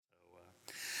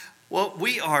Well,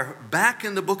 we are back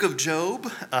in the book of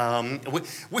Job.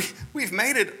 We've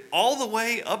made it all the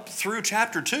way up through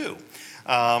chapter 2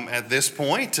 at this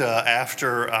point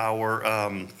after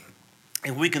our...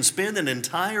 And we can spend an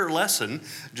entire lesson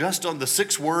just on the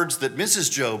 6 words that Mrs.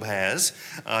 Job has.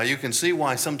 You can see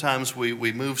why sometimes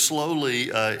we move slowly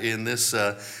in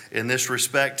this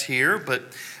respect here. But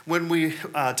when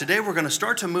today we're going to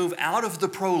start to move out of the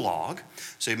prologue.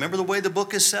 So you remember the way the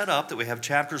book is set up, that we have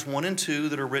chapters 1 and 2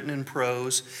 that are written in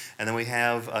prose, and then we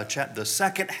have the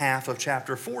second half of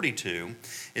chapter 42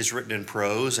 is written in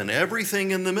prose, and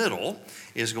everything in the middle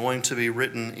is going to be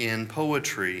written in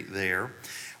poetry there.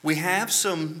 We have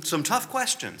some tough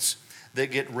questions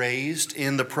that get raised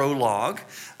in the prologue.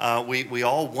 We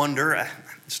all wonder,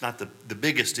 it's not the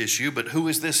biggest issue, but who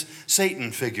is this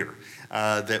Satan figure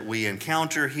that we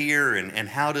encounter here, and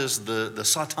how does the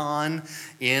Satan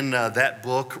in that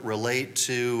book relate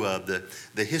to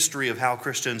the history of how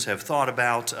Christians have thought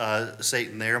about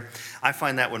Satan there? I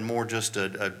find that one more just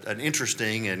an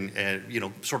interesting and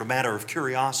sort of matter of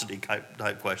curiosity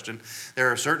type question.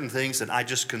 There are certain things that I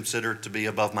just consider to be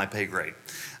above my pay grade.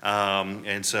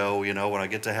 And so, when I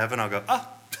get to heaven, I'll go,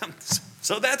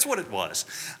 so that's what it was.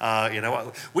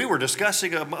 We were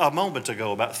discussing a moment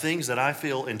ago about things that I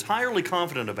feel entirely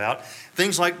confident about,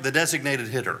 things like the designated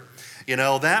hitter.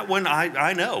 That one,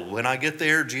 I know. When I get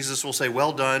there, Jesus will say,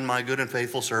 "Well done, my good and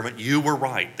faithful servant. You were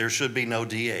right. There should be no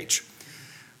DH."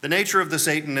 The nature of the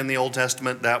Satan in the Old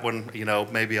Testament, that one,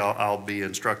 maybe I'll be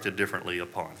instructed differently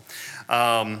upon.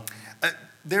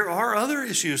 There are other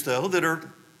issues, though, that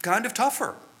are kind of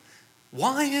tougher.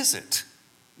 Why is it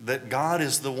that God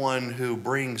is the one who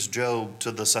brings Job to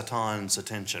the Satan's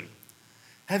attention?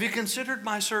 Have you considered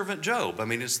my servant Job? I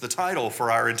mean, it's the title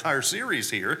for our entire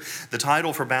series here, the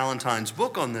title for Ballantyne's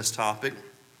book on this topic.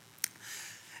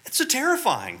 It's a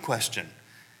terrifying question.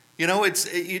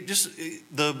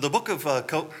 The book of, I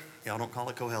don't call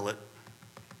it Kohelet,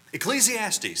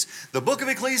 Ecclesiastes. The book of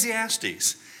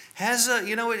Ecclesiastes has,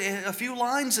 a few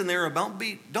lines in there about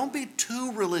don't be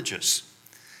too religious.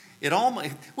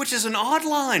 Which is an odd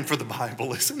line for the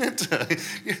Bible, isn't it?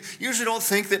 You usually don't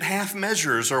think that half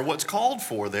measures are what's called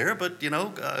for there, but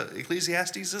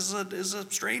Ecclesiastes is a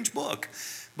strange book.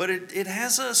 But it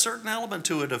has a certain element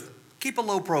to it of keep a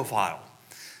low profile.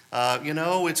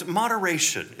 It's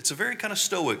moderation. It's a very kind of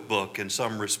stoic book in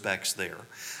some respects there.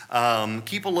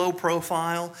 Keep a low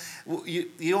profile.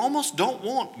 You almost don't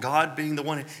want God being the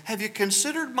one. Have you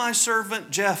considered my servant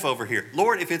Jeff over here?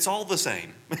 Lord, if it's all the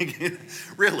same,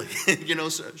 really,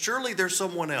 surely there's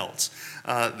someone else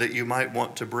that you might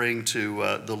want to bring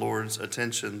to the Lord's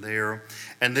attention there.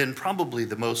 And then probably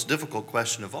the most difficult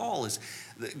question of all is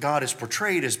that God is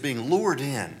portrayed as being lured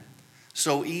in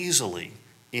so easily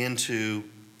into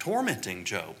tormenting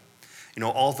Job.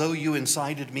 Although you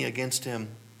incited me against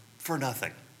him for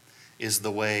nothing, is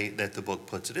the way that the book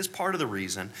puts it. It's part of the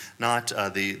reason, not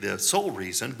the sole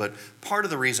reason, but part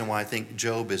of the reason why I think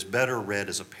Job is better read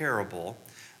as a parable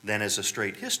than as a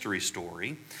straight history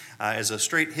story. As a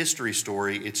straight history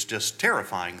story, it's just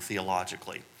terrifying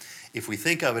theologically. If we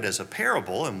think of it as a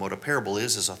parable, and what a parable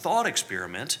is a thought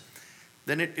experiment,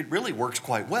 then it really works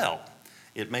quite well.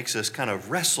 It makes us kind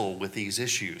of wrestle with these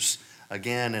issues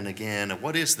again and again.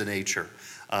 What is the nature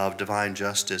of divine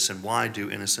justice, and why do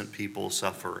innocent people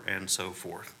suffer, and so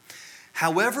forth?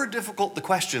 However difficult the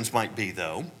questions might be,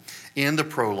 though, in the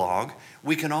prologue,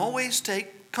 we can always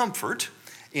take comfort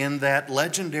in that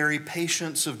legendary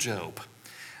patience of Job.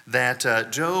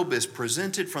 That Job is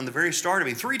presented from the very start,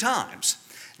 3 times.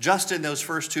 Just in those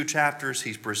first 2 chapters,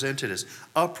 he's presented as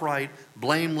upright,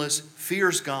 blameless,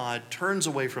 fears God, turns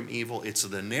away from evil. It's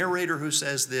the narrator who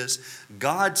says this.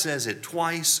 God says it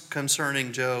twice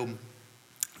concerning Job.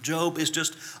 Job is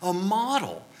just a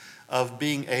model of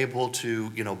being able to,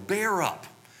 bear up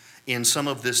in some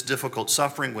of this difficult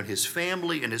suffering when his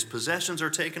family and his possessions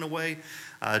are taken away.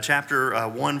 Chapter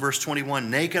 1, verse 21,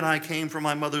 naked I came from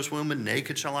my mother's womb, and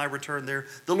naked shall I return there.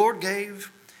 The Lord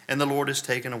gave, and the Lord has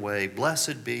taken away.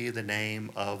 Blessed be the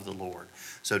name of the Lord.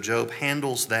 So Job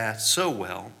handles that so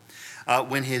well.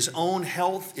 When his own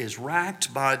health is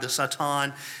racked by the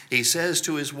Satan, he says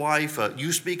to his wife,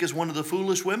 you speak as one of the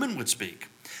foolish women would speak.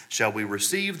 Shall we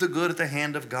receive the good at the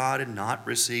hand of God and not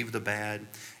receive the bad?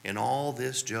 In all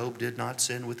this, Job did not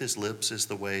sin with his lips, is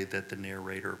the way that the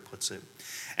narrator puts it.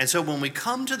 And so when we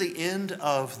come to the end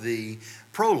of the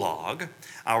prologue,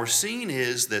 our scene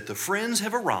is that the friends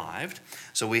have arrived.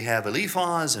 So we have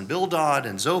Eliphaz and Bildad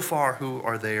and Zophar who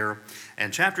are there.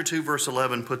 And chapter 2, verse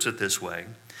 11 puts it this way.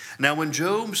 Now when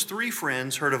Job's 3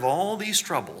 friends heard of all these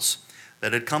troubles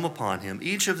that had come upon him,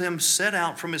 each of them set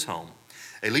out from his home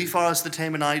Eliphaz the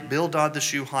Temanite, Bildad the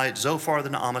Shuhite, Zophar the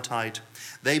Naamatite,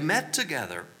 they met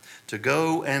together to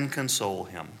go and console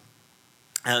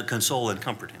and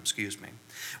comfort him,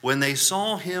 When they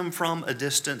saw him from a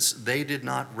distance, they did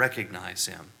not recognize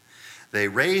him. They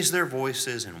raised their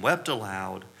voices and wept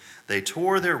aloud. They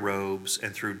tore their robes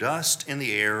and threw dust in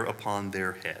the air upon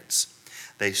their heads.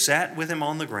 They sat with him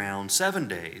on the ground 7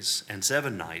 days and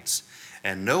 7 nights,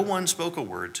 and no one spoke a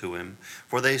word to him,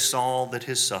 for they saw that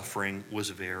his suffering was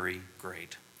very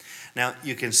great. Now,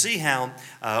 you can see how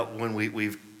when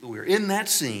we're in that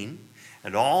scene,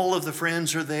 and all of the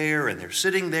friends are there, and they're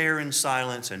sitting there in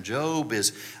silence, and Job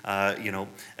is,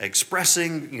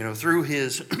 expressing, through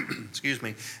his,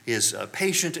 his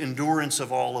patient endurance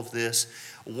of all of this,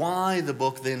 why the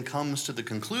book then comes to the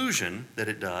conclusion that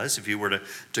it does. If you were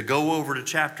to go over to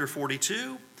chapter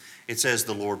 42, it says,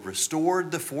 the Lord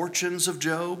restored the fortunes of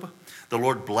Job. The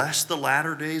Lord blessed the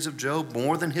latter days of Job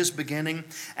more than his beginning.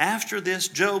 After this,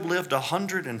 Job lived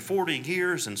 140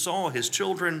 years and saw his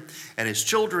children and his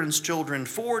children's children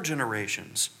 4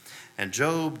 generations. And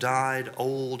Job died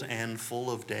old and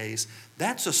full of days.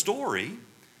 That's a story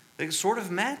that sort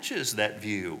of matches that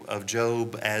view of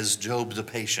Job as Job the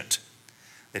patient.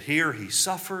 That here he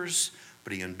suffers,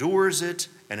 but he endures it,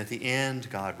 and at the end,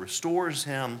 God restores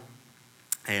him.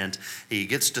 And he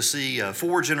gets to see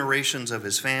 4 generations of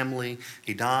his family.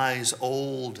 He dies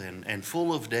old and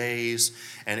full of days,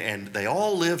 and they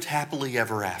all lived happily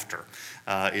ever after,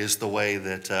 is the way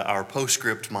that our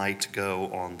postscript might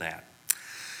go on that.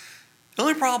 The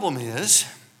only problem is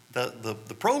the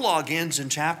prologue ends in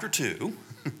chapter 2,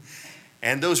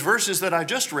 and those verses that I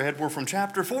just read were from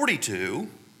chapter 42.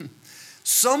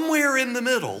 Somewhere in the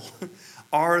middle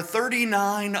are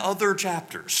 39 other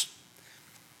chapters.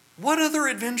 What other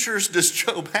adventures does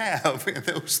Job have in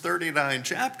those 39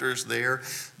 chapters there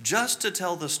just to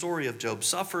tell the story of Job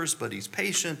suffers, but he's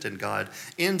patient, and God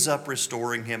ends up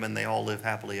restoring him, and they all live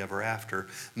happily ever after?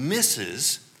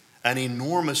 Misses an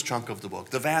enormous chunk of the book,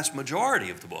 the vast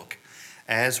majority of the book,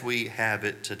 as we have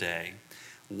it today.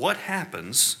 What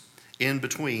happens in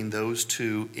between those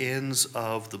 2 ends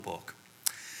of the book?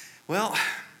 Well,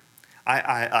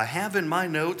 I have in my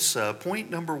notes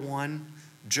point number 1,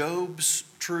 Job's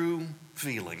true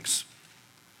feelings.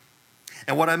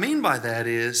 And what I mean by that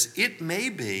is, it may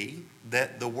be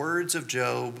that the words of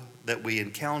Job that we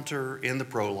encounter in the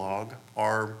prologue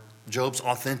are Job's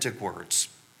authentic words.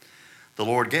 The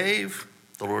Lord gave,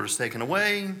 the Lord has taken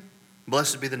away,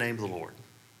 blessed be the name of the Lord.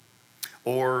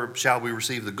 Or shall we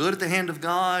receive the good at the hand of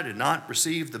God and not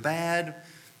receive the bad?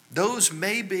 Those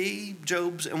may be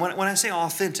Job's, and when I say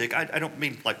authentic, I don't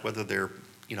mean like whether they're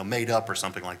made up or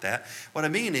something like that. What I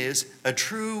mean is a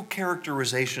true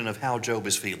characterization of how Job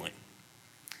is feeling.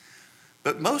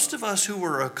 But most of us who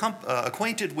are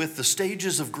acquainted with the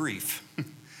stages of grief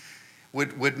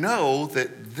would know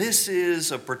that this is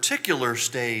a particular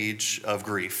stage of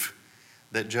grief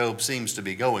that Job seems to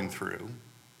be going through.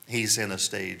 He's in a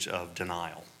stage of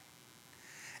denial.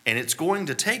 And it's going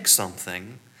to take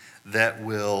something that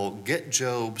will get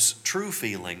Job's true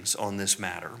feelings on this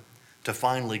matter to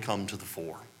finally come to the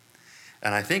fore.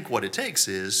 And I think what it takes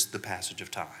is the passage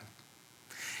of time.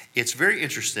 It's very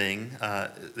interesting.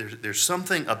 There's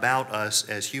something about us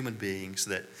as human beings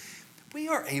that we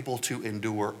are able to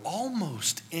endure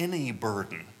almost any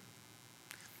burden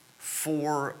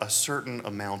for a certain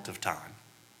amount of time.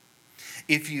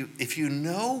 If you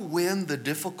know when the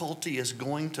difficulty is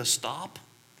going to stop,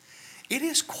 it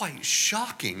is quite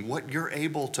shocking what you're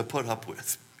able to put up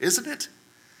with, isn't it?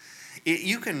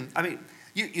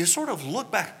 You sort of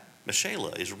look back.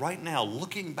 Michaela is right now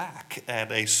looking back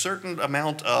at a certain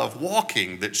amount of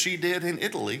walking that she did in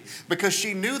Italy because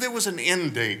she knew there was an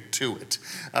end date to it.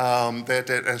 That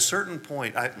at a certain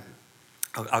point,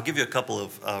 I'll give you a couple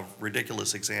of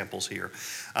ridiculous examples here.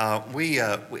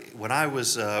 When I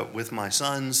was with my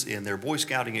sons in their Boy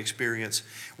Scouting experience,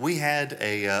 we had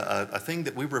a thing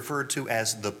that we referred to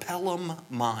as the Pelham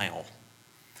Mile.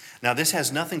 Now, this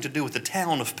has nothing to do with the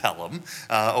town of Pelham,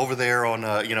 over there on,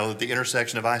 the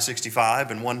intersection of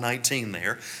I-65 and 119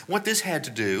 there. What this had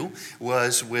to do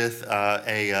was with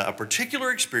a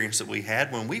particular experience that we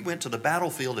had when we went to the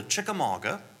battlefield at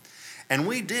Chickamauga, and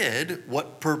we did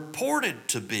what purported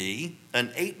to be an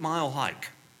 8-mile hike.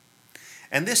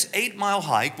 And this 8-mile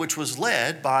hike, which was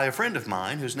led by a friend of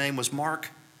mine whose name was Mark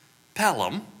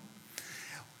Pelham,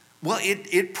 well,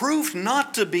 it proved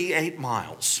not to be 8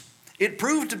 miles. It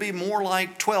proved to be more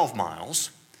like 12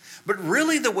 miles. But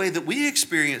really the way that we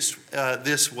experienced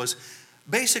this was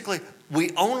basically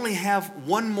we only have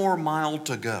 1 more mile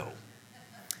to go.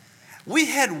 We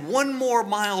had one more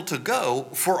mile to go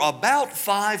for about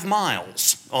 5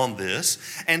 miles on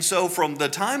this. And so from the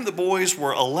time the boys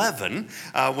were 11,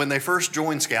 when they first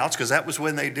joined Scouts, because that was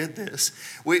when they did this,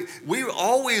 we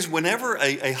always, whenever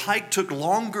a hike took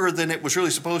longer than it was really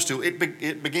supposed to, it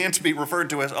began to be referred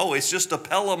to as, oh, it's just a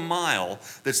Pelham mile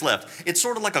that's left. It's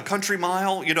sort of like a country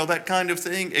mile, that kind of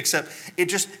thing, except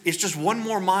it's just one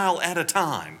more mile at a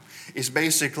time. Is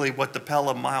basically what the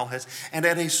Pelham Mile has. And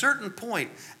at a certain point,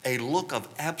 a look of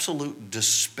absolute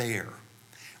despair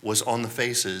was on the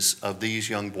faces of these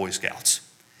young Boy Scouts.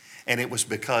 And it was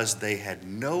because they had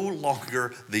no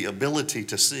longer the ability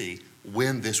to see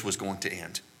when this was going to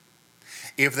end.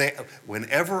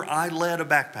 Whenever I led a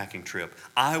backpacking trip,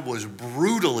 I was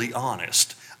brutally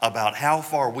honest about how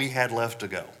far we had left to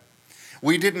go.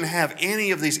 We didn't have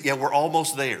any of these, we're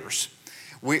almost theirs.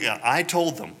 I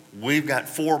told them, we've got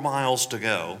 4 miles to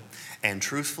go. And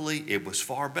truthfully, it was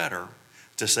far better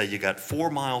to say you got 4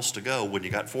 miles to go. When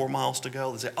you got 4 miles to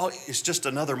go, they say, oh, it's just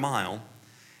another mile.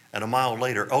 And a mile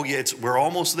later, oh yeah, we're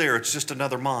almost there. It's just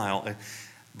another mile. And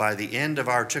by the end of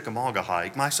our Chickamauga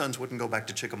hike, my sons wouldn't go back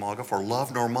to Chickamauga for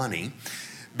love nor money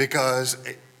because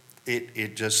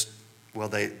it just,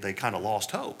 they kind of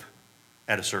lost hope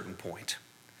at a certain point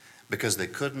because they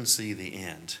couldn't see the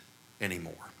end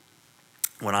anymore.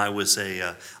 When I was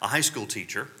a high school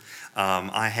teacher,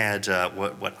 I had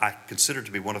what I consider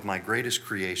to be one of my greatest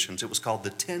creations. It was called the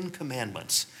 10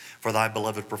 Commandments for Thy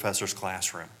Beloved Professor's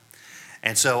Classroom.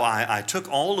 And so I took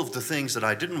all of the things that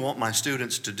I didn't want my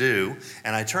students to do,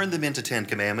 and I turned them into 10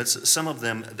 Commandments. Some of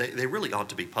them, they really ought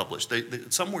to be published.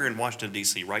 Somewhere in Washington,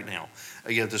 D.C. right now,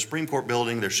 the Supreme Court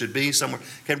building, there should be somewhere.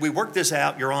 Can we work this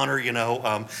out, Your Honor?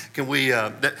 Can we,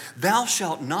 thou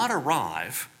shalt not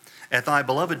arrive at thy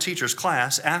beloved teacher's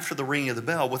class after the ringing of the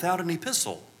bell without an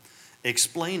epistle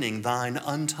explaining thine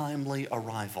untimely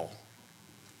arrival.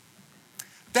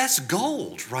 That's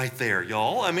gold right there,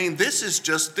 y'all. I mean, this is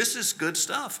good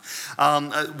stuff.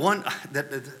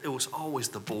 It was always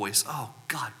the boys. Oh,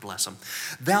 God bless them.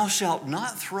 Thou shalt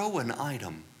not throw an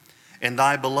item in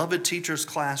thy beloved teacher's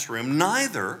classroom,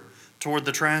 neither toward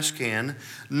the trash can,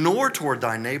 nor toward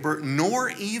thy neighbor, nor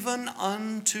even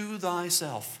unto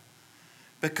thyself.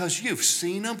 Because you've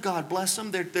seen them, God bless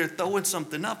them, they're throwing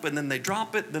something up and then they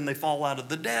drop it, then they fall out of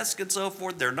the desk and so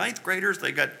forth. They're ninth graders,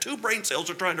 they got 2 brain cells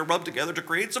they're trying to rub together to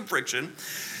create some friction.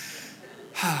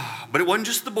 But it wasn't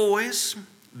just the boys.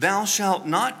 Thou shalt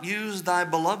not use thy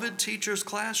beloved teacher's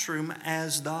classroom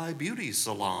as thy beauty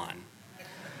salon,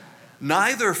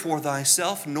 neither for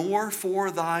thyself nor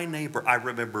for thy neighbor. I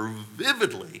remember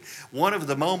vividly one of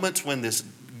the moments when this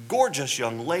gorgeous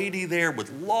young lady there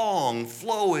with long,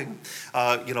 flowing,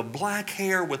 black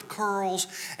hair with curls,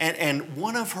 and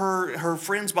one of her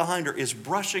friends behind her is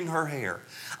brushing her hair.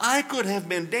 I could have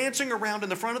been dancing around in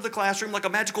the front of the classroom like a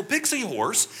magical pixie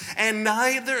horse, and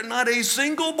not a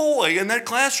single boy in that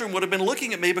classroom would have been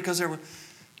looking at me because they were,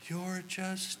 you're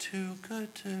just too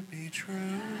good to be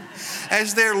true.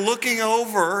 As they're looking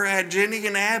over at Jenny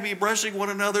and Abby brushing one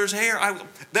another's hair,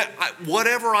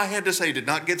 whatever I had to say did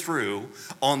not get through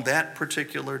on that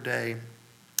particular day.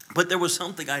 But there was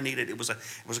something I needed. It was a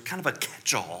kind of a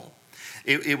catch-all.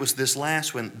 It was this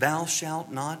last one, thou shalt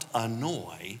not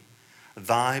annoy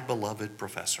thy beloved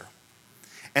professor.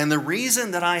 And the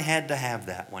reason that I had to have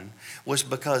that one was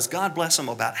because, God bless them,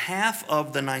 about half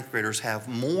of the ninth graders have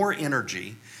more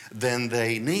energy than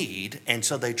they need, and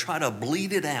so they try to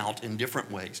bleed it out in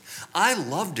different ways. I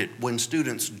loved it when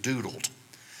students doodled.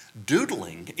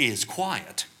 Doodling is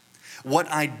quiet.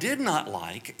 What I did not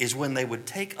like is when they would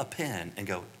take a pen and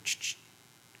go,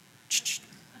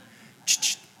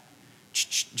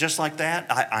 just like that.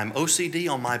 I'm OCD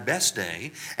on my best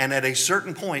day, and at a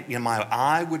certain point, my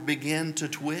eye would begin to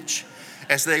twitch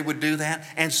as they would do that.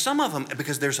 And some of them,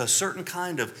 because there's a certain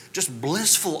kind of just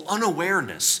blissful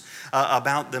unawareness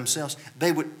about themselves,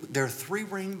 they're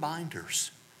 3-ring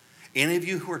binders. Any of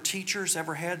you who are teachers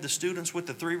ever had the students with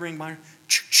the 3-ring binder?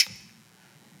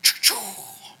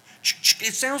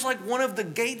 It sounds like one of the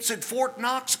gates at Fort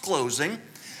Knox closing.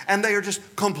 And they are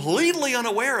just completely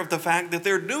unaware of the fact that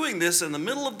they're doing this in the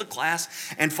middle of the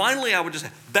class. And finally, I would just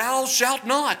say, thou shalt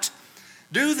not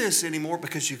do this anymore,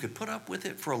 because you could put up with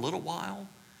it for a little while.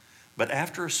 But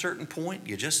after a certain point,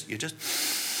 you just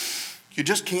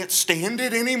can't stand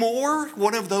it anymore.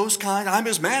 One of those kind, I'm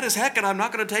as mad as heck and I'm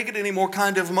not going to take it anymore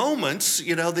kind of moments,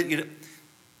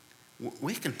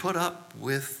 we can put up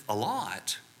with a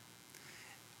lot,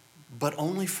 but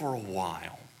only for a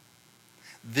while.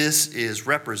 This is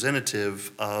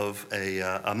representative of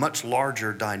a much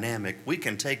larger dynamic we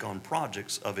can take on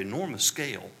projects of enormous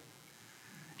scale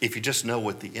if you just know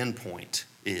what the end point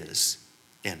is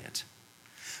in it.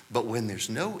 But when there's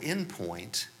no end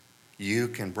point, you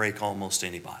can break almost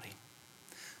anybody.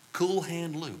 Cool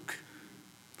Hand Luke,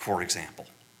 for example.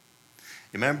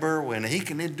 Remember when he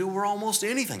can endure almost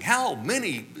anything? How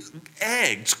many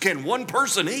eggs can one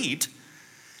person eat?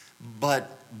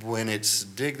 But when it's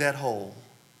dig that hole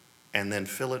and then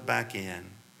fill it back in,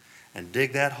 and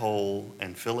dig that hole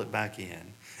and fill it back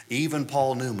in, even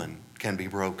Paul Newman can be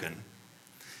broken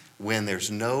when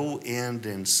there's no end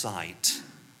in sight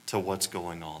to what's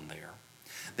going on there.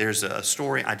 There's a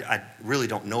story, I really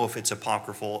don't know if it's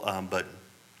apocryphal, but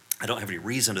I don't have any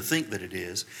reason to think that it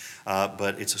is,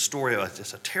 but it's a story,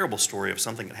 it's a terrible story of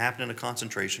something that happened in a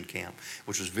concentration camp,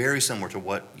 which was very similar to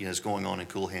what is going on in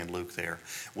Cool Hand Luke there,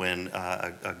 when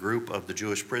a group of the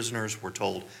Jewish prisoners were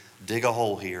told, dig a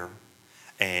hole here,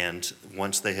 and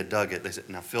once they had dug it, they said,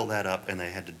 now fill that up, and they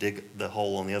had to dig the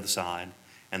hole on the other side,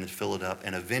 and then fill it up,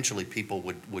 and eventually people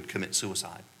would commit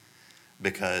suicide,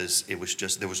 because it was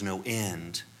just, there was no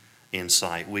end in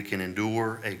sight. We can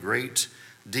endure a great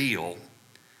deal,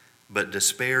 but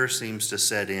despair seems to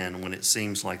set in when it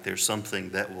seems like there's something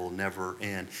that will never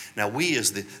end. Now, we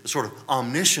as the sort of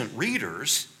omniscient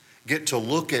readers get to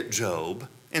look at Job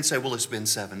and say, well, it's been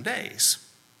 7 days.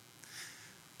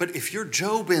 But if you're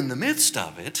Job in the midst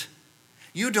of it,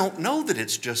 you don't know that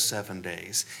it's just 7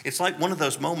 days. It's like one of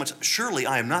those moments, surely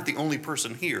I am not the only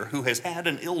person here who has had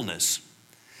an illness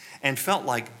and felt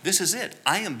like this is it.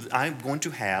 I'm going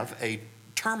to have a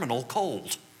terminal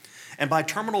cold. And by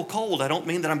terminal cold, I don't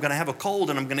mean that I'm going to have a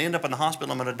cold and I'm going to end up in the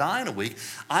hospital and I'm going to die in a week.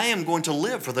 I am going to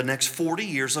live for the next 40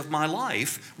 years of my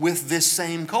life with this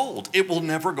same cold. It will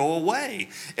never go away.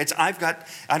 I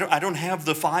don't have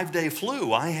the 5-day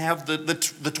flu. I have the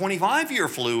 25-year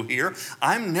flu here.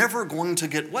 I'm never going to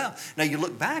get well. Now you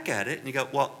look back at it and you go,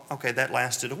 well, okay, that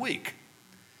lasted a week.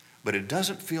 But it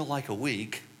doesn't feel like a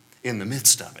week in the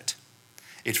midst of it.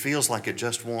 It feels like it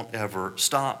just won't ever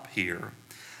stop here.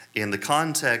 In the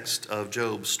context of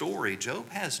Job's story, Job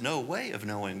has no way of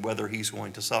knowing whether he's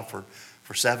going to suffer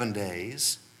for 7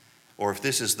 days, or if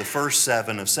this is the first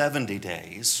 7 of 70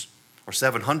 days, or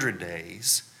 700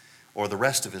 days, or the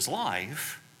rest of his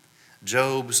life.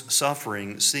 Job's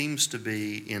suffering seems to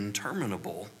be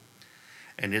interminable.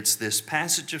 And it's this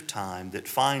passage of time that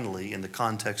finally, in the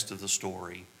context of the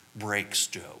story, breaks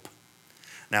Job.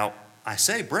 Now, I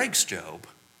say breaks Job.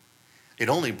 It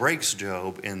only breaks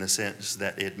Job in the sense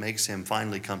that it makes him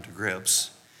finally come to grips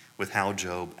with how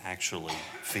Job actually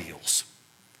feels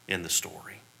in the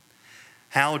story.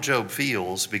 How Job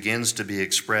feels begins to be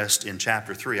expressed in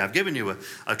chapter 3. I've given you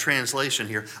a translation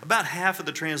here. About half of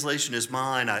the translation is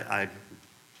mine.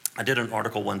 I did an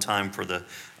article one time for the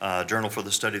Journal for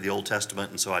the Study of the Old Testament,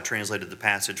 and so I translated the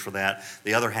passage for that.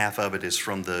 The other half of it is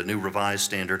from the New Revised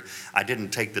Standard. I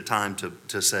didn't take the time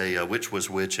to say which was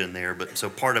which in there, but so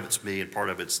part of it's me and part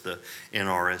of it's the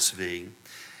NRSV.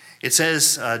 It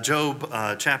says, Job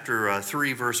chapter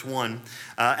 3, verse 1,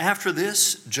 after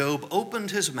this, Job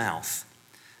opened his mouth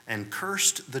and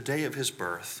cursed the day of his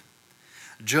birth.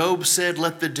 Job said,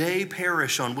 let the day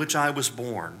perish on which I was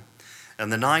born,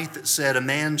 and the night that said, a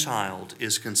man-child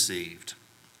is conceived.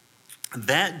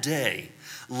 That day,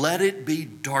 let it be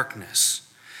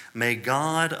darkness. May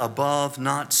God above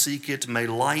not seek it. May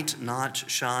light not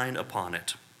shine upon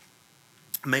it.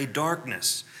 May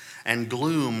darkness and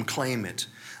gloom claim it.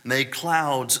 May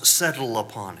clouds settle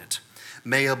upon it.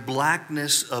 May a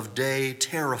blackness of day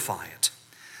terrify it.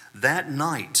 That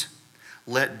night,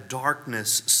 let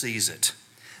darkness seize it.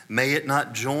 May it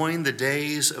not join the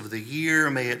days of the year.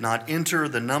 May it not enter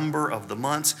the number of the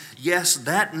months. Yes,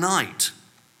 that night,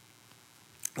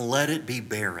 let it be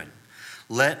barren.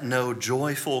 Let no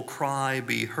joyful cry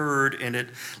be heard in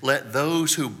it. Let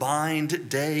those who bind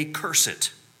day curse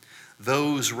it,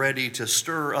 those ready to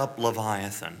stir up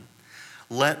Leviathan.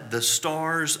 Let the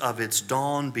stars of its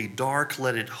dawn be dark.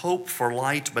 Let it hope for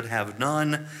light but have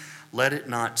none. Let it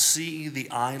not see the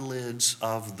eyelids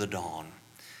of the dawn.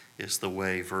 Is the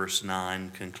way verse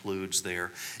 9 concludes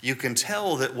there. You can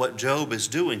tell that what Job is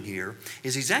doing here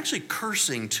is he's actually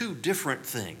cursing two different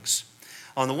things.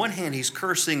 On the one hand, he's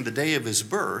cursing the day of his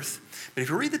birth, but if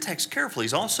you read the text carefully,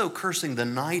 he's also cursing the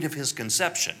night of his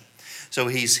conception. So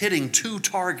he's hitting two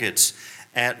targets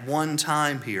at one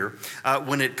time here.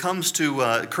 When it comes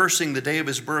to cursing the day of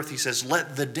his birth, he says,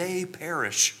 let the day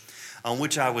perish on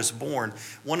which I was born.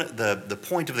 The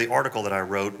point of the article that I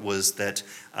wrote was that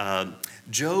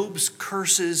Job's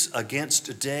curses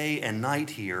against day and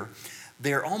night here,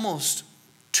 they're almost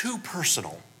too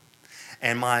personal.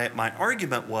 And my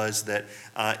argument was that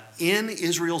in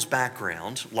Israel's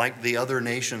background, like the other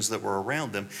nations that were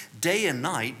around them, day and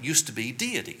night used to be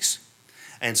deities.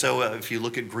 And so if you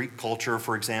look at Greek culture,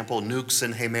 for example, Nux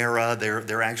and Hemera,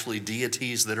 they're actually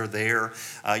deities that are there.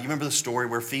 You remember the story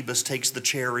where Phoebus takes the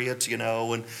chariot,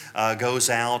 and goes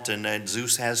out, and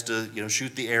Zeus has to,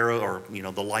 shoot the arrow or,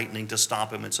 the lightning to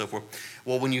stop him and so forth.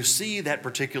 Well, when you see that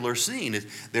particular scene,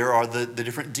 there are the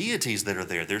different deities that are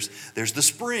there. There's the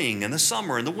spring and the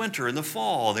summer and the winter and the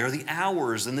fall. There are the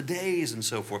hours and the days and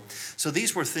so forth. So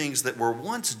these were things that were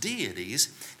once deities.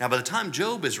 Now, by the time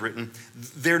Job is written,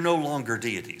 they're no longer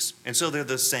deities. And so they're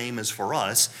the same as for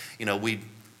us.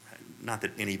 Not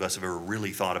that any of us have ever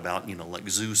really thought about, like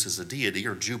Zeus as a deity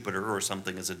or Jupiter or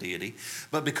something as a deity.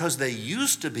 But because they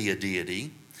used to be a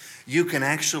deity, you can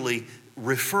actually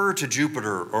refer to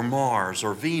Jupiter or Mars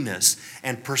or Venus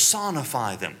and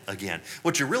personify them again.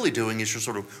 What you're really doing is you're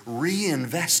sort of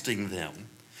reinvesting them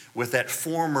with that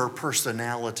former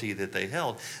personality that they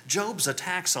held. Job's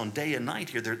attacks on day and night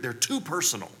here, they're too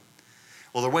personal.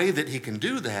 Well, the way that he can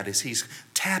do that is he's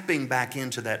tapping back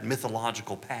into that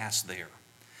mythological past there.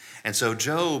 And so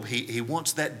Job, he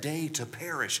wants that day to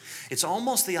perish. It's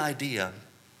almost the idea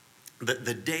that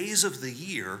the days of the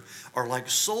year are like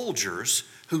soldiers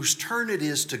whose turn it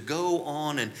is to go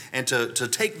on and to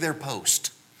take their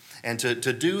post and to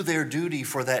do their duty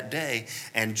for that day.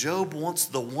 And Job wants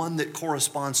the one that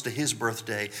corresponds to his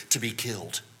birthday to be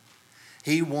killed.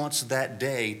 He wants that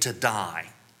day to die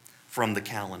from the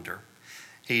calendar.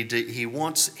 He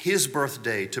wants his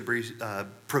birthday to be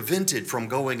prevented from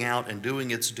going out and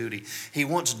doing its duty. He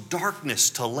wants darkness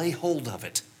to lay hold of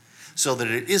it so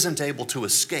that it isn't able to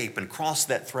escape and cross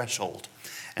that threshold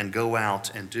and go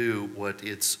out and do what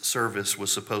its service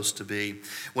was supposed to be.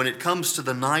 When it comes to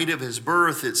the night of his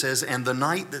birth, it says, and the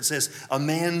night that says a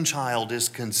man-child is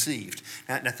conceived.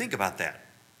 Now think about that.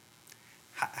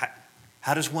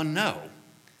 How does one know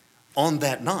on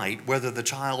that night whether the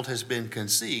child has been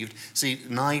conceived? See,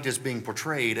 night is being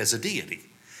portrayed as a deity.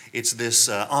 It's this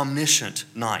omniscient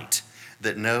night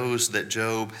that knows that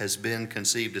Job has been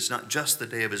conceived. It's not just the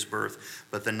day of his birth,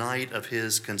 but the night of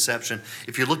his conception.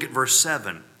 If you look at verse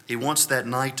 7, he wants that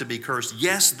night to be cursed.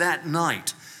 Yes, that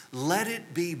night, let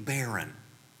it be barren.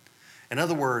 In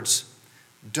other words,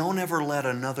 don't ever let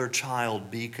another child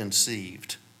be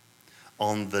conceived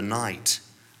on the night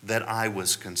that I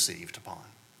was conceived upon.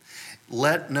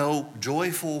 Let no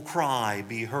joyful cry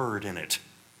be heard in it.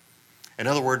 In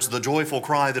other words, the joyful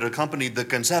cry that accompanied the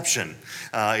conception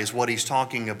is what he's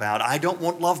talking about. I don't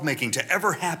want lovemaking to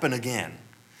ever happen again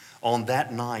on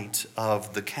that night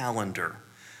of the calendar.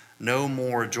 No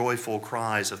more joyful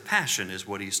cries of passion is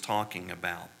what he's talking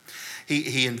about.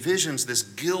 He envisions this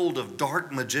guild of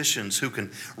dark magicians who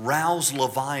can rouse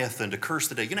Leviathan to curse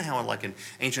the day. You know how like in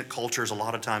ancient cultures, a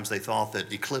lot of times they thought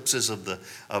that eclipses of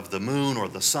the moon or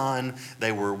the sun,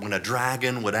 they were when a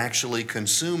dragon would actually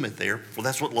consume it there. Well,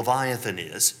 that's what Leviathan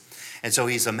is. And so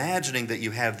he's imagining that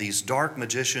you have these dark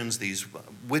magicians, these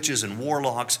witches and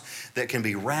warlocks that can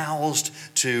be roused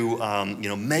to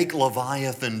make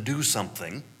Leviathan do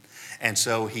something. And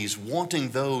so he's wanting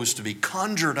those to be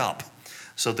conjured up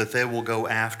so that they will go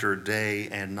after day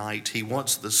and night. He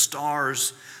wants the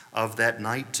stars of that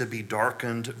night to be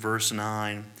darkened, verse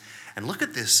 9. And look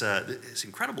at this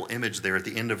incredible image there at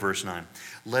the end of verse 9.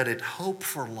 Let it hope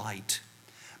for light,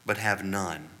 but have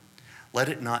none. Let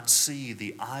it not see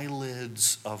the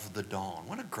eyelids of the dawn.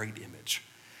 What a great image.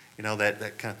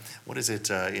 That kind of, what is it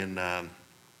in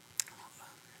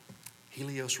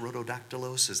Helios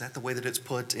Rhododactylos? Is that the way that it's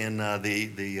put in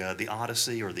the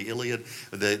Odyssey or the Iliad?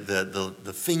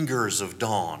 The fingers of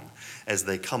dawn as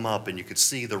they come up, and you could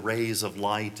see the rays of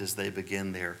light as they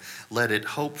begin there. Let it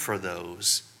hope for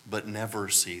those, but never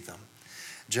see them.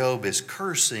 Job is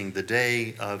cursing the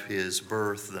day of his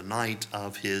birth, the night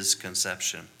of his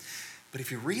conception. But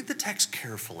if you read the text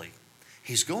carefully,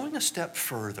 he's going a step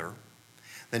further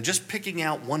than just picking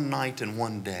out one night and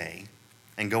one day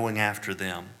and going after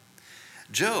them.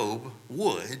 Job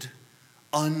would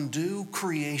undo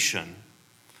creation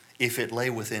if it lay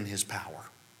within his power.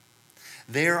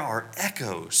 There are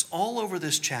echoes all over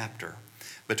this chapter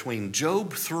between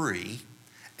Job 3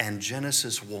 and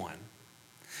Genesis 1.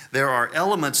 There are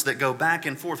elements that go back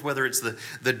and forth, whether it's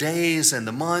the days and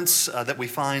the months that we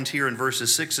find here in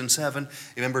verses 6 and 7.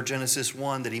 Remember Genesis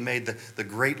 1, that he made the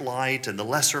great light and the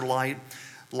lesser light.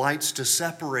 Lights to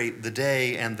separate the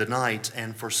day and the night,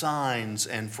 and for signs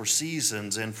and for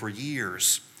seasons and for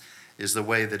years is the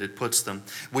way that it puts them.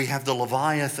 We have the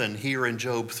Leviathan here in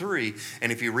Job 3,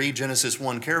 and if you read Genesis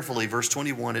 1 carefully, verse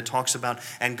 21, it talks about,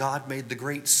 and God made the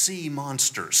great sea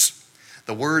monsters.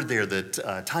 The word there that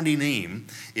taninim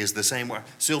is the same word.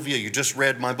 Sylvia, you just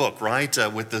read my book, right?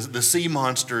 With the sea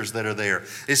monsters that are there.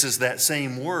 This is that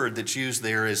same word that's used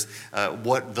there as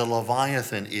what the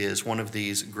Leviathan is, one of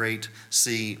these great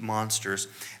sea monsters.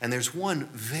 And there's one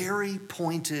very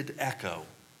pointed echo.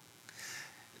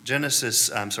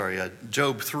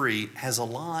 Job 3 has a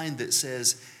line that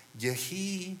says,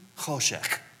 Yehi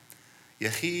Choshek.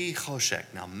 Yehi Choshek.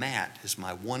 Now, Matt is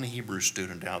my one Hebrew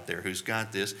student out there who's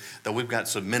got this, though we've got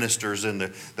some ministers in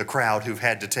the crowd who've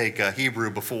had to take Hebrew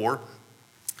before.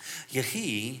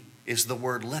 Yehi is the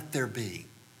word let there be.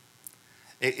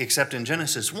 Except in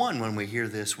Genesis 1, when we hear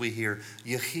this, we hear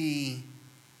Yehi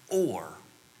or.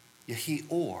 Yehi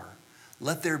or.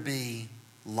 Let there be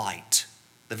light.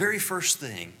 The very first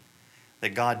thing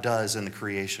that God does in the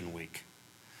creation week.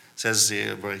 It says,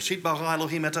 in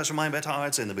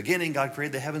the beginning, God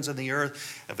created the heavens and the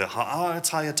earth,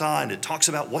 and it talks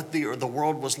about what the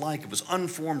world was like. It was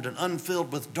unformed and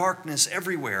unfilled with darkness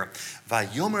everywhere.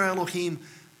 Vayomer Elohim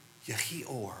Yehi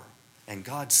or. And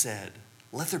God said,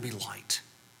 let there be light.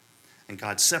 And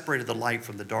God separated the light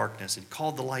from the darkness. He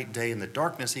called the light day, and the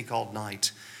darkness he called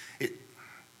night.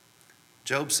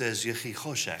 Job says, Yehi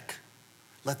Choshek,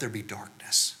 let there be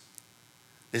darkness.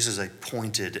 This is a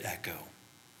pointed echo.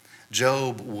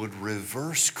 Job would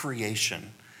reverse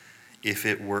creation if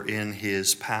it were in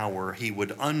his power. He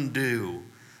would undo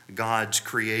God's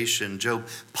creation. Job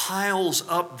piles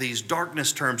up these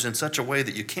darkness terms in such a way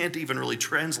that you can't even really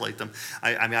translate them.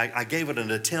 I gave it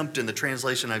an attempt in the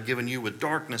translation I've given you with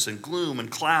darkness and gloom and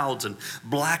clouds and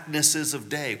blacknesses of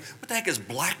day. What the heck is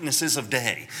blacknesses of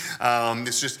day?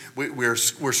 It's just we're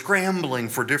scrambling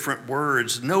for different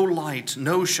words. No light,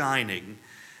 no shining.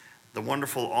 The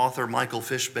wonderful author Michael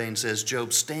Fishbane says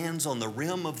Job stands on the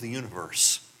rim of the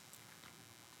universe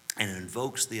and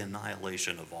invokes the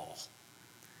annihilation of all.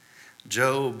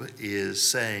 Job is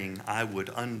saying, I would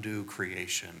undo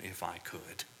creation if I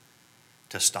could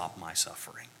to stop my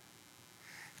suffering.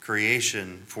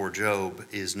 Creation for Job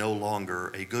is no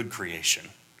longer a good creation,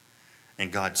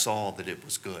 and God saw that it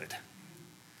was good.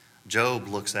 Job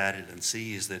looks at it and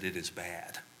sees that it is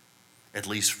bad, at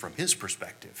least from his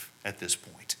perspective at this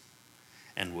point,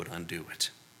 and would undo it.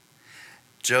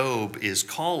 Job's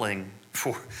calling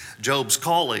for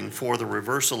the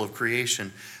reversal of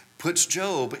creation puts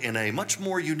Job in a much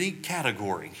more unique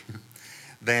category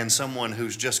than someone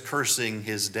who's just cursing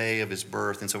his day of his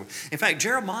birth and so forth. In fact,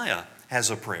 Jeremiah has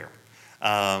a prayer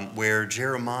where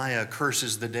Jeremiah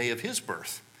curses the day of his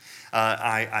birth.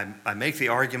 I make the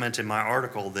argument in my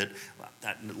article that,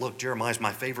 look, Jeremiah's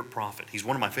my favorite prophet. He's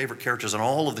one of my favorite characters in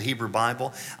all of the Hebrew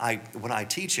Bible. When I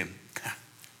teach him,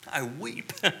 I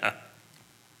weep.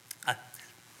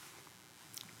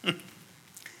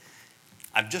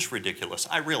 I'm just ridiculous.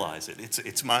 I realize it.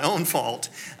 It's my own fault.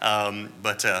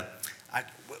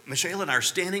 Michelle and I are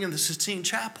standing in the Sistine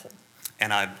Chapel.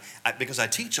 And because I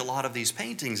teach a lot of these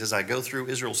paintings as I go through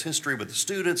Israel's history with the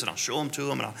students, and I'll show them to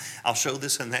them, and I'll show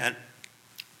this and that.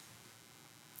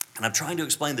 And I'm trying to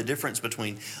explain the difference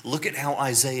between, look at how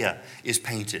Isaiah is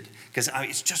painted. Because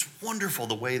it's just wonderful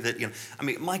the way that,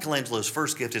 Michelangelo's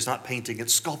first gift is not painting,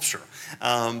 it's sculpture.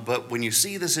 But when you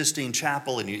see the Sistine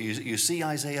Chapel and you see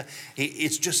Isaiah,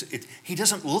 he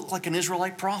doesn't look like an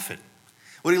Israelite prophet.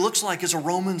 What he looks like is a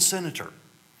Roman senator.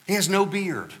 He has no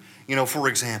beard, for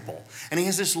example. And he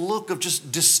has this look of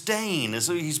just disdain as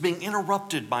though he's being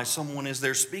interrupted by someone as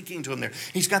they're speaking to him there.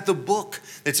 He's got the book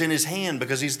that's in his hand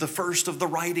because he's the first of the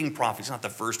writing prophets. He's not the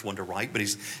first one to write, but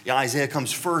Isaiah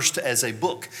comes first as a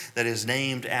book that is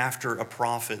named after a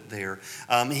prophet there.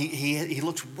 He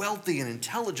looks wealthy and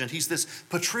intelligent. He's this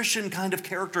patrician kind of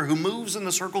character who moves in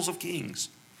the circles of kings,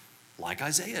 like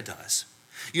Isaiah does.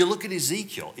 You look at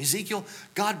Ezekiel. Ezekiel,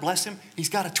 God bless him, he's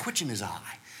got a twitch in his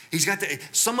eye.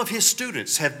 Some of his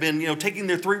students have been, taking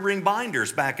their 3-ring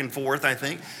binders back and forth, I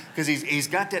think, because he's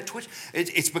got that twitch.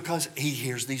 It's because he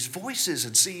hears these voices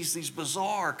and sees these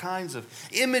bizarre kinds of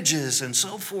images and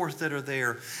so forth that are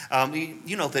there.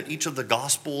 That each of the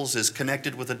Gospels is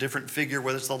connected with a different figure,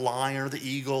 whether it's the lion or the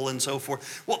eagle and so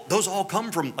forth. Well, those all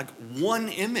come from one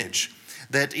image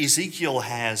that Ezekiel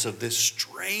has of this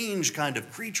strange kind of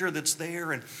creature that's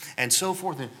there and so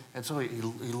forth. And so he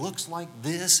looks like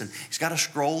this, and he's got a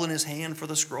scroll in his hand for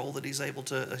the scroll that he's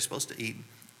supposed to eat.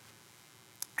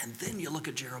 And then you look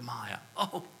at Jeremiah.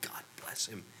 Oh, God bless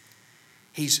him.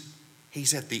 He's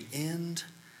at the end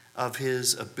of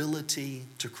his ability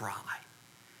to cry.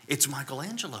 It's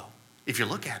Michelangelo, if you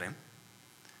look at him.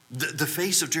 The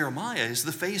face of Jeremiah is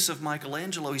the face of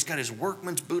Michelangelo. He's got his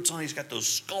workman's boots on. He's got those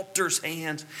sculptor's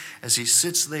hands as he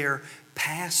sits there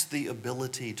past the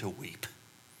ability to weep.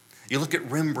 You look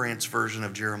at Rembrandt's version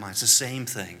of Jeremiah, it's the same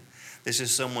thing. This is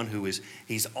someone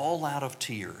he's all out of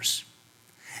tears.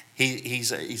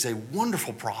 He's a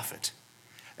wonderful prophet.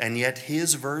 And yet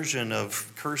his version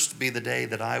of cursed be the day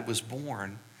that I was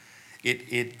born,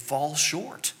 it falls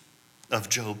short of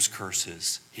Job's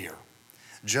curses here.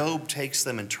 Job takes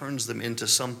them and turns them into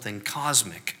something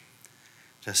cosmic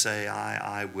to say,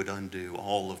 I would undo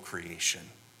all of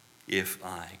creation if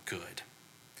I could.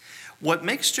 What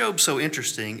makes Job so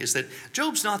interesting is that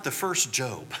Job's not the first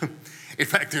Job. In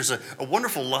fact, there's a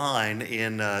wonderful line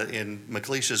in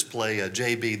McLeish's play,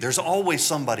 J.B., there's always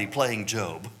somebody playing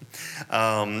Job.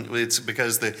 It's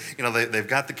because they've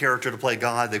got the character to play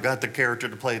God, they've got the character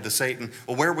to play the Satan.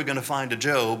 Well, where are we going to find a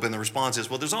Job? And the response is,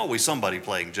 well, there's always somebody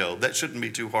playing Job. That shouldn't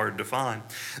be too hard to find.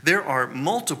 There are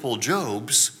multiple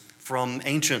Jobs from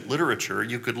ancient literature.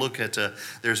 You could look at,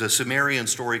 there's a Sumerian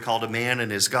story called A Man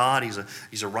and His God.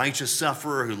 He's a righteous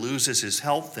sufferer who loses his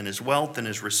health and his wealth and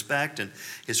his respect, and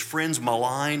his friends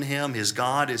malign him. His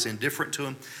God is indifferent to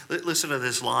him. Listen to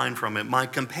this line from it. My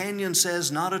companion says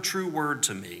not a true word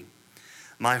to me.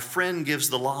 My friend gives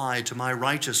the lie to my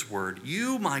righteous word.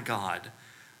 You, my God,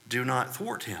 do not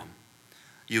thwart him.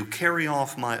 You carry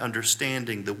off my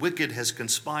understanding. The wicked has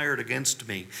conspired against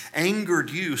me, angered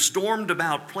you, stormed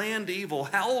about, planned evil.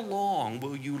 How long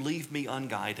will you leave me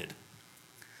unguided?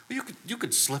 Well, you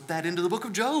could slip that into the book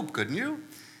of Job, couldn't you?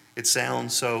 It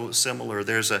sounds so similar.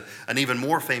 There's an even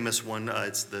more famous one.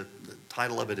 It's the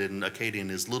title of it in Akkadian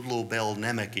is Little Bel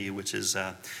Nemeki, which is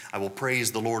I will praise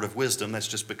the Lord of wisdom. That's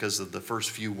just because of the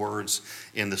first few words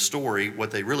in the story. What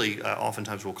they really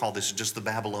oftentimes will call this is just the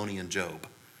Babylonian Job.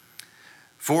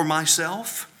 For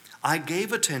myself, I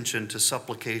gave attention to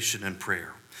supplication and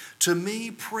prayer. To me,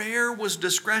 prayer was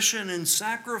discretion and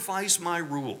sacrifice my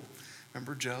rule.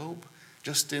 Remember Job?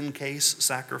 Just in case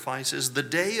sacrifices. The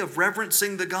day of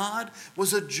reverencing the God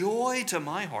was a joy to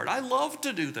my heart. I love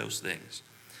to do those things.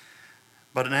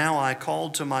 But now I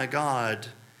called to my God,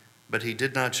 but he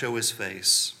did not show his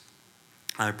face.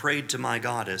 I prayed to my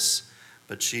goddess,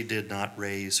 but she did not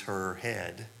raise her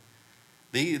head.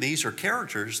 These are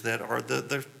characters that are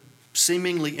the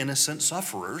seemingly innocent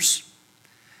sufferers.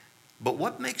 But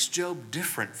what makes Job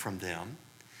different from them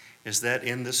is that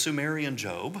in the Sumerian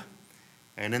Job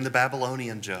and in the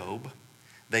Babylonian Job,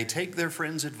 they take their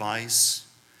friend's advice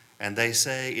and they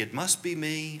say, it must be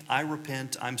me, I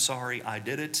repent, I'm sorry, I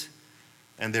did it,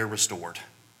 and they're restored.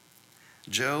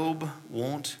 Job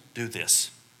won't do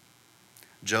this.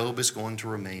 Job is going to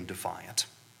remain defiant.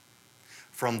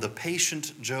 From the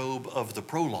patient Job of the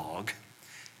prologue,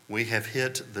 we have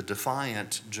hit the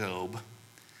defiant Job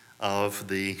of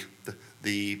the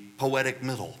poetic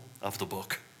middle of the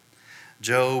book.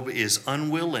 Job is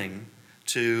unwilling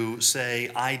to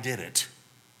say, I did it.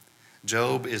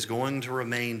 Job is going to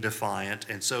remain defiant,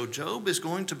 and so Job is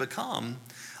going to become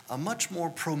a much more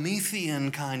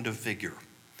Promethean kind of figure.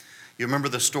 You remember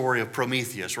the story of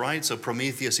Prometheus, right? So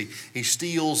Prometheus, he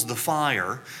steals the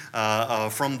fire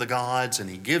from the gods and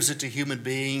he gives it to human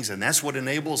beings, and that's what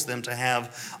enables them to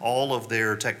have all of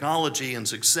their technology and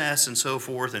success and so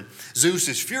forth. And Zeus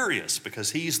is furious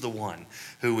because he's the one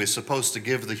who is supposed to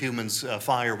give the humans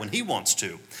fire when he wants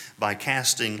to by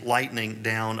casting lightning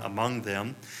down among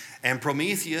them. And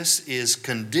Prometheus is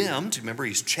condemned. Remember,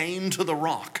 he's chained to the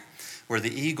rock, where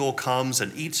the eagle comes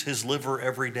and eats his liver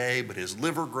every day, but his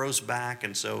liver grows back,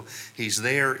 and so he's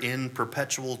there in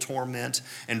perpetual torment.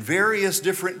 And various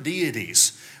different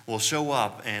deities will show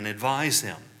up and advise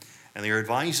him. And their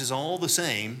advice is all the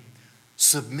same: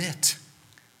 submit.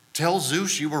 Tell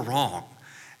Zeus you were wrong,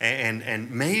 and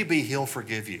maybe he'll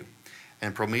forgive you.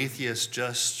 And Prometheus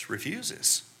just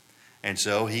refuses. And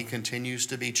so he continues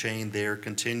to be chained there,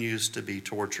 continues to be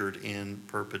tortured in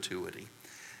perpetuity.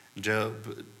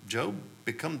 Job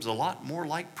becomes a lot more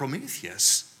like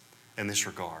Prometheus in this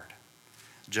regard.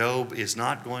 Job is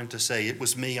not going to say, it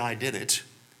was me, I did it.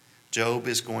 Job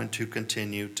is going to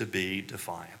continue to be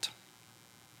defiant.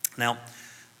 Now,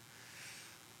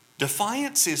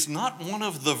 defiance is not one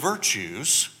of the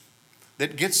virtues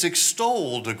that gets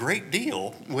extolled a great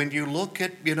deal when you look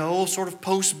at, sort of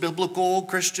post-biblical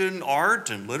Christian art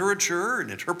and literature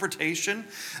and interpretation.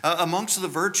 Amongst the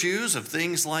virtues of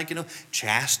things like,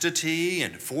 chastity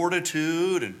and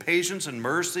fortitude and patience and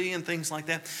mercy and things like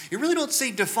that, you really don't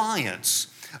see defiance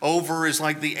over as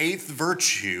like the eighth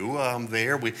virtue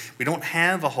there. We don't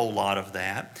have a whole lot of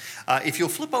that. If you'll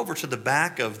flip over to the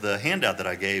back of the handout that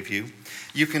I gave you,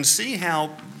 you can see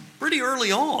how pretty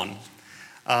early on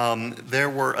there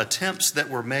were attempts that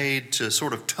were made to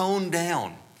sort of tone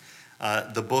down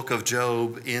the book of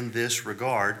Job in this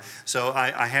regard. So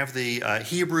I have the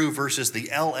Hebrew versus the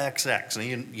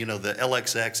LXX. And you know the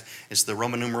LXX is the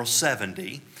Roman numeral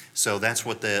 70. So that's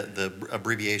what the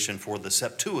abbreviation for the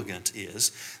Septuagint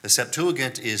is. The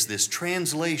Septuagint is this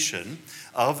translation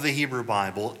of the Hebrew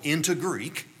Bible into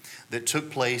Greek that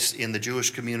took place in the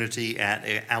Jewish community at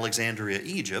Alexandria,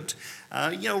 Egypt,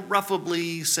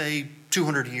 roughly, say,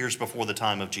 200 years before the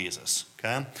time of Jesus.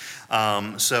 Okay?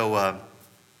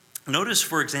 Notice,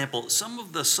 for example, some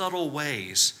of the subtle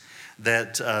ways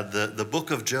that the book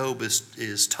of Job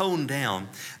is toned down.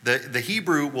 The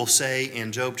Hebrew will say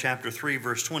in Job chapter 3,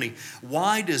 verse 20,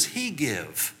 why does he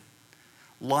give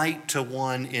light to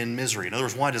one in misery? In other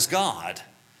words, why does God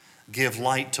give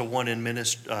light to one in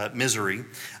misery?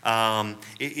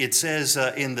 It says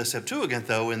in the Septuagint,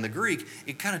 though, in the Greek,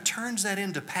 it kind of turns that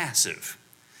into passive.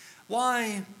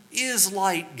 Why is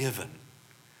light given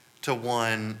to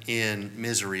one in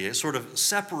misery? It sort of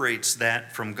separates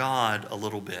that from God a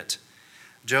little bit.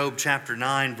 Job chapter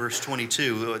 9, verse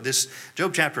 22.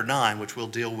 Job chapter 9, which we'll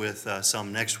deal with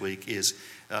some next week, is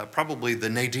probably the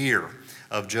nadir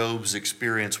of Job's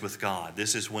experience with God.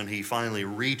 This is when he finally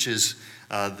reaches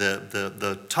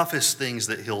the toughest things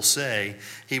that he'll say.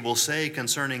 He will say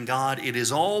concerning God, it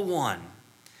is all one.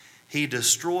 He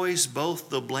destroys both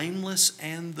the blameless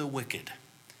and the wicked.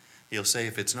 He'll say,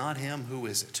 if it's not him, who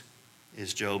is it?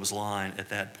 Is Job's line at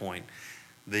that point.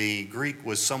 The Greek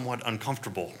was somewhat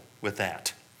uncomfortable with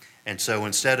that. And so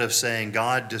instead of saying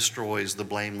God destroys the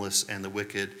blameless and the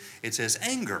wicked, it says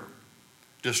anger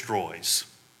destroys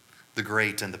the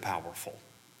great and the powerful.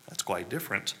 That's quite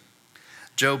different.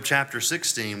 Job chapter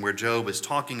 16, where Job is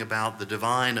talking about the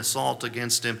divine assault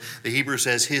against him, the Hebrew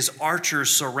says, his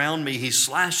archers surround me. He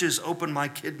slashes open my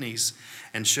kidneys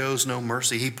and shows no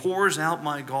mercy. He pours out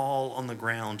my gall on the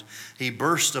ground. He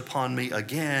bursts upon me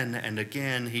again and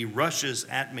again. He rushes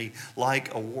at me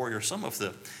like a warrior. Some of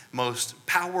the most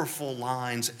powerful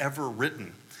lines ever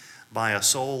written by a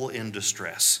soul in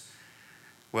distress.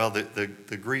 Well,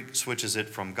 the Greek switches it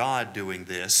from God doing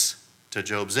this to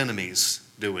Job's enemies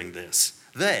doing this.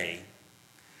 They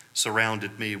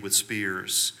surrounded me with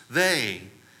spears. They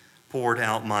poured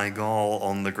out my gall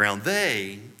on the ground.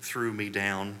 They threw me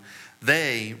down.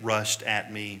 They rushed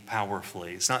at me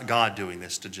powerfully. It's not God doing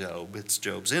this to Job. It's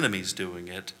Job's enemies doing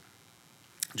it.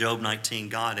 Job 19,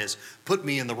 God has put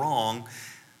me in the wrong.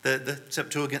 The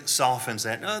Septuagint softens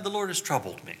that. The Lord has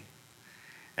troubled me.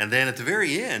 And then at the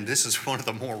very end, this is one of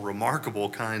the more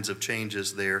remarkable kinds of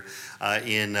changes there.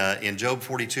 In Job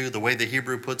 42, the way the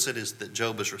Hebrew puts it is that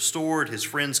Job is restored. His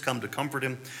friends come to comfort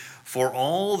him for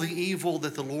all the evil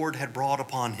that the Lord had brought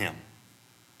upon him.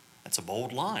 That's a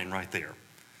bold line right there.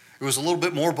 It was a little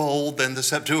bit more bold than the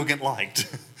Septuagint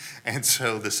liked. And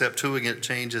so the Septuagint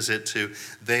changes it to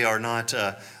they're not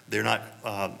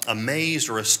amazed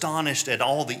or astonished at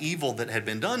all the evil that had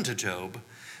been done to Job,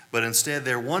 but instead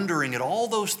they're wondering at all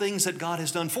those things that God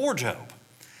has done for Job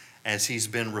as he's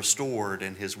been restored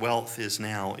and his wealth is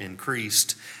now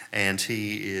increased and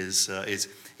he's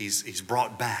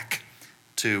brought back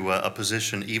to a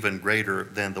position even greater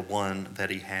than the one that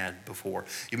he had before.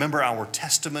 You remember our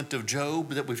testament of Job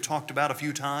that we've talked about a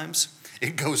few times?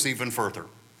 It goes even further.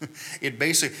 It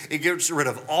gets rid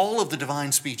of all of the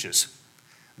divine speeches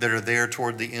that are there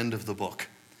toward the end of the book,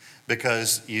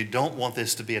 because you don't want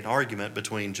this to be an argument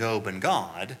between Job and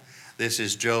God. This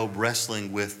is Job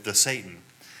wrestling with the Satan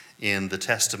in the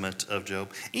testament of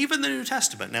Job. Even the New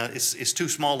Testament. Now, it's too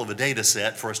small of a data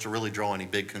set for us to really draw any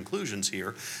big conclusions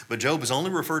here, but Job is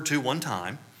only referred to one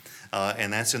time,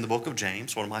 and that's in the book of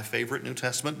James, one of my favorite New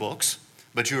Testament books.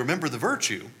 But you remember the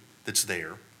virtue that's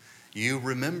there. You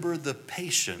remember the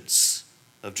patience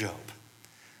of Job.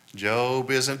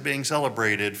 Job isn't being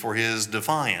celebrated for his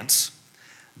defiance.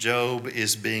 Job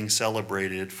is being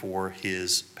celebrated for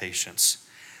his patience.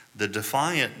 The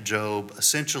defiant Job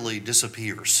essentially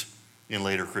disappears in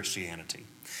later Christianity.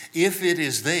 If it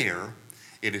is there,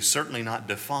 it is certainly not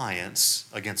defiance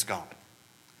against God.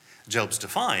 Job's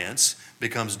defiance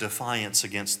becomes defiance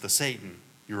against the Satan,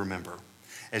 you remember,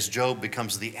 as Job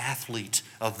becomes the athlete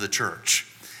of the church.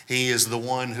 He is the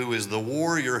one who is the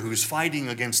warrior who's fighting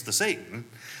against the Satan.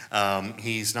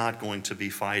 He's not going to be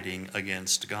fighting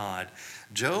against God.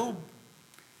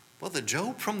 The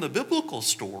Job from the biblical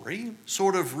story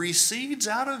sort of recedes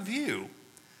out of view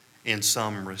in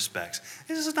some respects.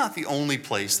 This is not the only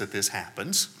place that this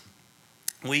happens.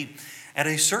 At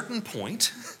a certain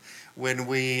point, when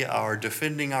we are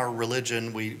defending our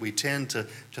religion, we tend to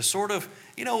sort of,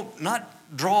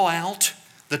 not draw out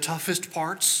the toughest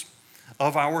parts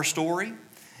of our story.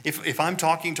 If I'm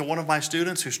talking to one of my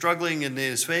students who's struggling in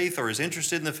his faith or is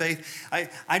interested in the faith,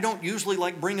 I don't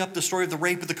usually bring up the story of the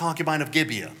rape of the concubine of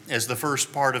Gibeah as the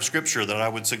first part of Scripture that I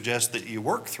would suggest that you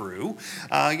work through.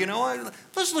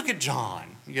 Let's look at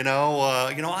John.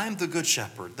 I'm the good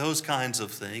shepherd. Those kinds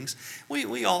of things.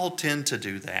 We all tend to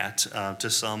do that to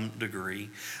some degree.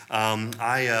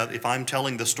 If I'm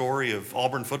telling the story of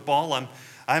Auburn football,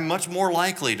 I'm much more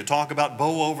likely to talk about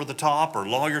Bo Over the Top or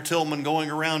Lawyer Tillman going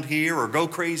around here or Go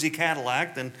Crazy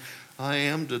Cadillac than I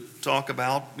am to talk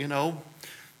about,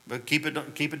 keep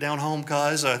it down home,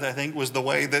 cuz I think was the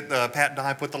way that Pat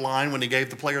Dye put the line when he gave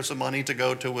the players some money to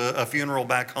go to a funeral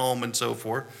back home and so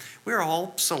forth. We're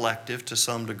all selective to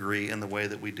some degree in the way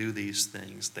that we do these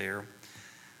things there.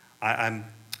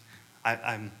 I'm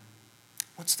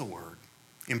what's the word?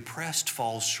 Impressed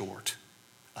falls short.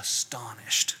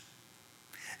 Astonished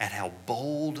at how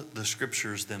bold the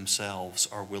Scriptures themselves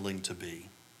are willing to be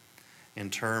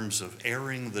in terms of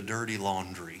airing the dirty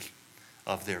laundry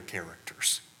of their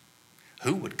characters.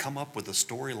 Who would come up with a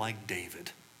story like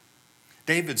David?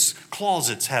 David's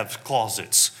closets have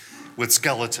closets with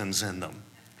skeletons in them,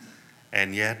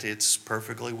 and yet it's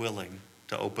perfectly willing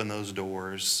to open those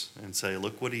doors and say,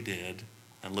 look what he did,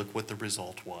 and look what the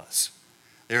result was.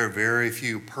 There are very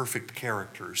few perfect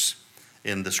characters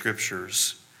in the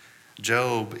Scriptures.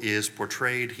 Job is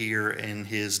portrayed here in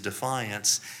his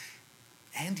defiance,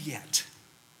 and yet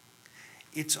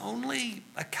it's only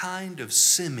a kind of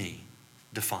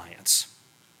semi-defiance.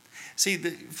 See,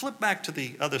 flip back to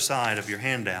the other side of your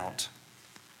handout.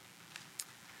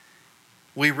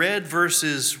 We read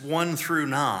verses 1 through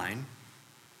 9.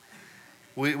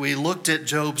 We looked at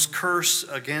Job's curse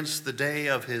against the day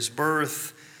of his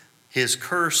birth, his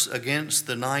curse against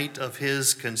the night of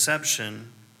his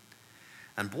conception.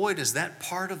 And boy, does that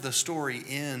part of the story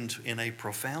end in a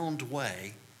profound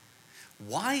way.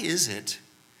 Why is it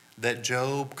that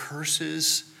Job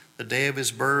curses the day of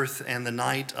his birth and the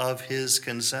night of his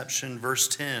conception? Verse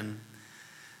 10,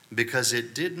 because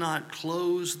it did not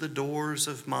close the doors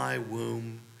of my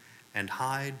womb and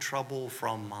hide trouble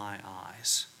from my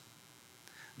eyes.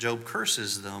 Job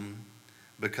curses them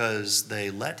because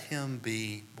they let him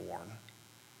be born.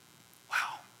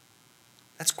 Wow,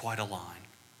 that's quite a line.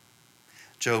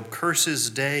 Job curses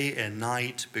day and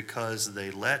night because they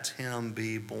let him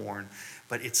be born.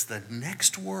 But it's the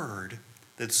next word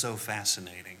that's so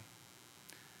fascinating.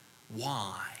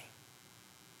 Why?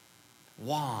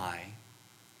 Why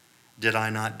did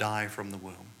I not die from the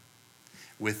womb?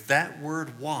 With that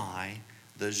word why,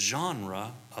 the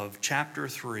genre of chapter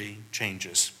 3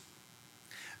 changes.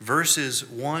 Verses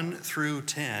 1 through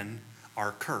 10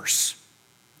 are curse.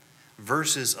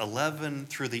 Verses 11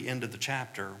 through the end of the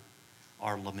chapter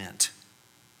are lament.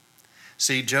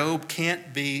 See, Job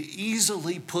can't be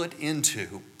easily put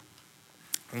into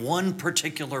one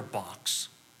particular box.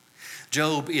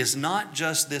 Job is not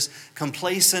just this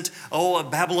complacent, a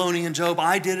Babylonian Job,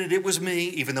 I did it, it was me,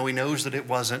 even though he knows that it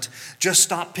wasn't. Just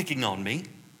stop picking on me.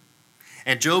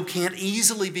 And Job can't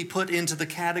easily be put into the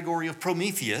category of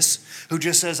Prometheus, who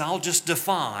just says, I'll just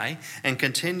defy and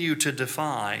continue to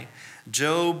defy.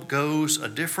 Job goes a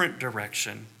different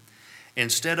direction.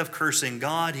 Instead of cursing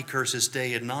God, he curses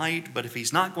day and night. But if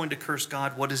he's not going to curse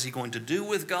God, what is he going to do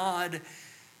with God?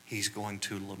 He's going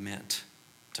to lament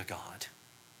to God.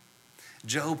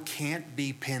 Job can't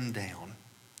be pinned down.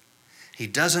 He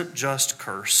doesn't just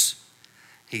curse.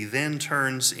 He then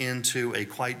turns into a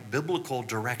quite biblical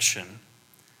direction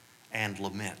and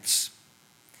laments.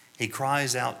 He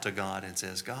cries out to God and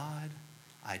says, God,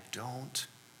 I don't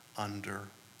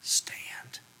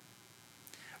understand.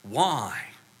 Why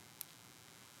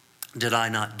did I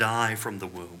not die from the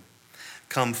womb,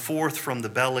 come forth from the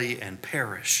belly and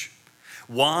perish?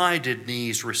 Why did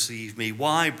knees receive me?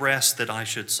 Why breasts that I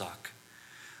should suck?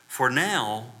 For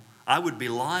now I would be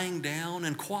lying down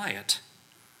and quiet.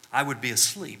 I would be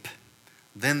asleep.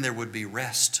 Then there would be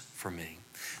rest for me.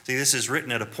 See, this is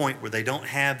written at a point where they don't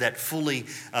have that fully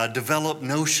developed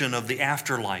notion of the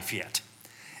afterlife yet.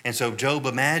 And so Job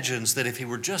imagines that if he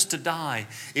were just to die,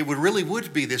 it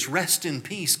would be this rest in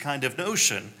peace kind of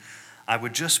notion. I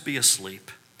would just be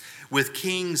asleep. With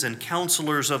kings and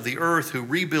counselors of the earth who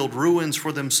rebuild ruins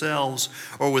for themselves,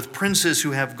 or with princes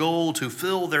who have gold, who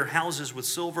fill their houses with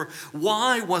silver.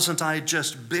 Why wasn't I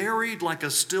just buried like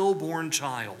a stillborn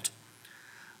child,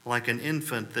 like an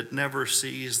infant that never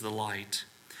sees the light?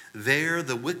 There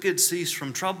the wicked cease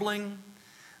from troubling.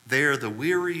 There the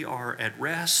weary are at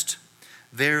rest.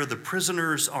 There the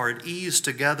prisoners are at ease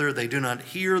together. They do not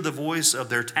hear the voice of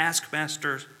their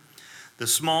taskmasters. The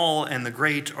small and the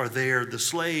great are there. The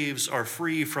slaves are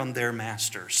free from their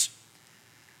masters.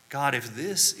 God, if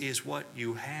this is what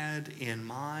you had in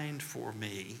mind for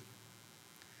me,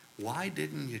 why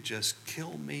didn't you just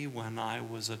kill me when I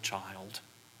was a child,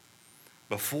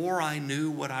 before I knew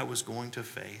what I was going to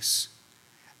face,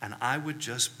 and I would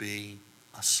just be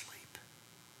asleep?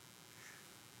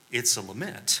 It's a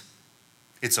lament.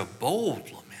 It's a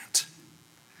bold lament,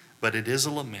 but it is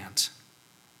a lament.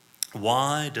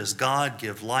 Why does God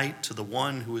give light to the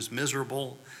one who is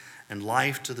miserable and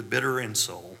life to the bitter in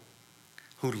soul,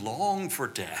 who long for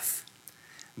death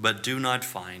but do not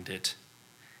find it,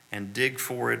 and dig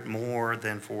for it more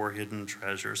than for hidden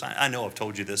treasures? I know I've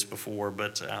told you this before,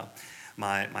 but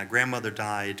my grandmother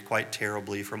died quite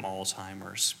terribly from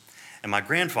Alzheimer's. And my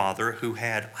grandfather, who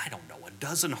had, I don't know, a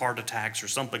dozen heart attacks or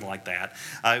something like that.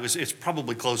 It's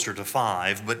probably closer to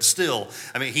 5, but still,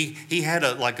 I mean, he had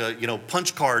a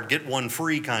punch card, get one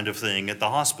free kind of thing at the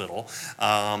hospital.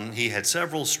 He had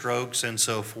several strokes and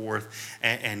so forth,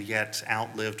 and yet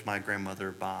outlived my grandmother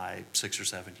by 6 or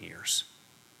 7 years.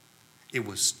 It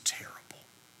was terrible.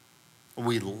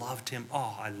 We loved him.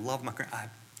 Oh, I love my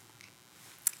grandfather.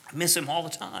 I miss him all the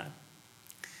time.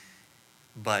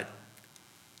 But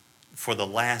for the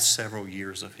last several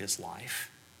years of his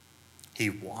life, he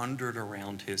wandered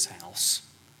around his house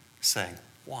saying,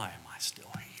 why am I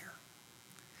still here?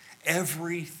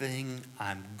 Everything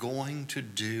I'm going to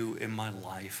do in my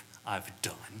life, I've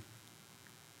done.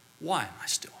 Why am I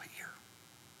still here?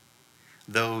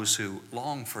 Those who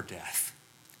long for death,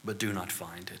 but do not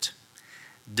find it,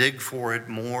 dig for it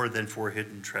more than for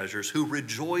hidden treasures, who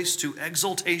rejoice to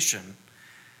exultation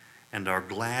and are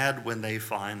glad when they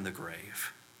find the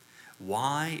grave.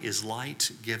 Why is light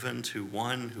given to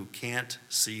one who can't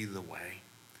see the way,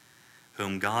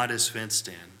 whom God has fenced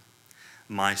in?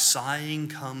 My sighing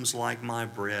comes like my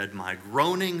bread, my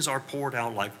groanings are poured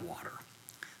out like water.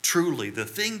 Truly, the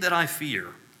thing that I fear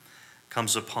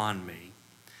comes upon me,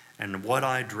 and what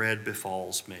I dread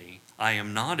befalls me. I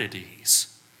am not at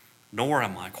ease, nor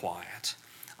am I quiet.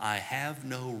 I have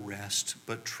no rest,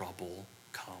 but trouble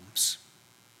comes.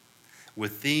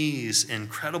 With these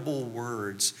incredible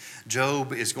words,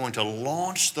 Job is going to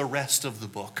launch the rest of the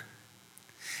book.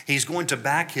 He's going to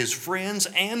back his friends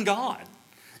and God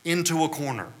into a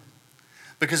corner.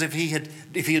 Because if he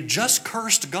had just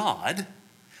cursed God,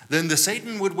 then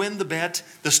Satan would win the bet.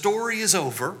 The story is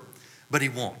over, but he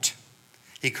won't.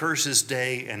 He curses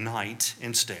day and night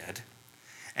instead.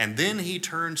 And then he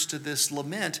turns to this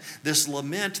lament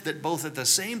that both at the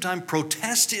same time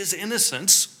protests his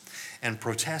innocence and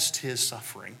protest his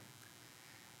suffering,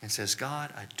 and says,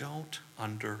 God, I don't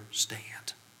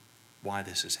understand why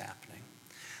this is happening.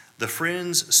 The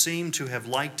friends seem to have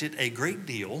liked it a great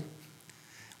deal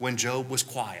when Job was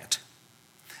quiet.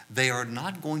 They are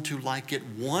not going to like it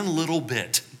one little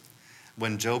bit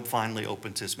when Job finally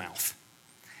opens his mouth.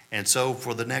 And so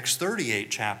for the next 38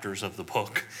 chapters of the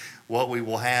book, what we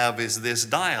will have is this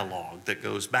dialogue that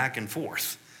goes back and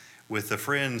forth with the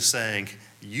friends saying,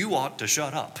 you ought to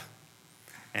shut up.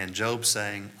 And Job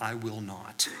saying, I will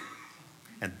not.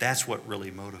 And that's what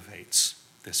really motivates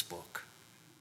this book.